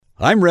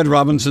I'm Red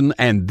Robinson,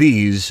 and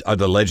these are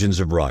the Legends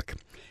of Rock.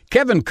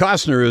 Kevin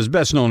Costner is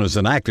best known as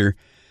an actor,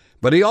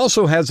 but he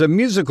also has a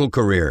musical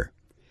career,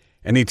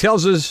 and he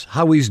tells us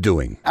how he's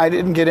doing. I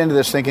didn't get into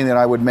this thinking that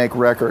I would make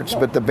records,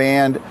 but the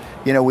band,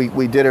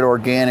 we did it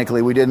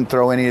organically. We didn't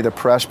throw any of the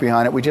press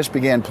behind it. We just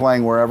began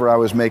playing wherever I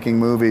was making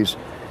movies.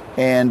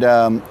 And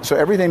so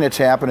everything that's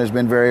happened has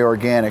been very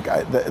organic.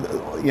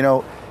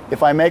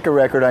 If I make a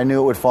record, I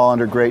knew it would fall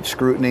under great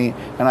scrutiny,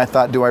 and I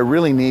thought, do I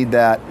really need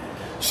that?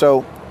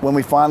 So when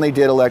we finally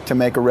did elect to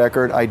make a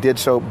record, I did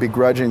so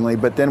begrudgingly,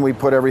 but then we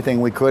put everything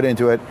we could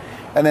into it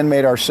and then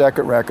made our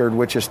second record,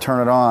 which is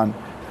Turn It On.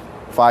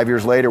 5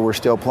 years later, we're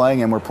still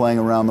playing, and we're playing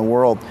around the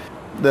world.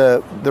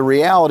 The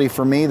reality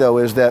for me, though,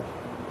 is that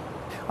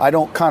I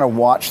don't kind of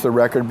watch the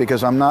record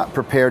because I'm not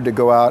prepared to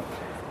go out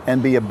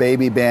and be a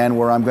baby band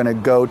where I'm going to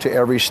go to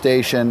every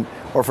station,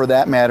 or for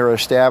that matter, an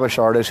established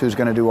artist who's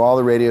going to do all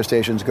the radio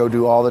stations, go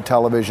do all the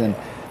television.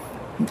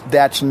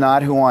 That's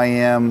not who I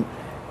am.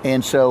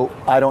 And so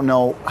I don't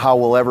know how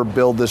we'll ever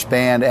build this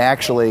band.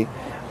 Actually,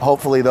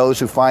 hopefully those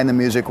who find the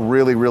music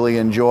really, really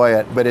enjoy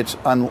it. But it's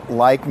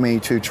unlike me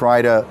to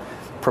try to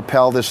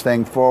propel this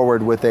thing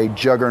forward with a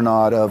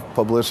juggernaut of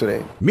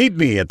publicity. Meet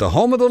me at the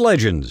home of the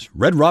legends,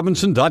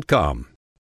 redrobinson.com.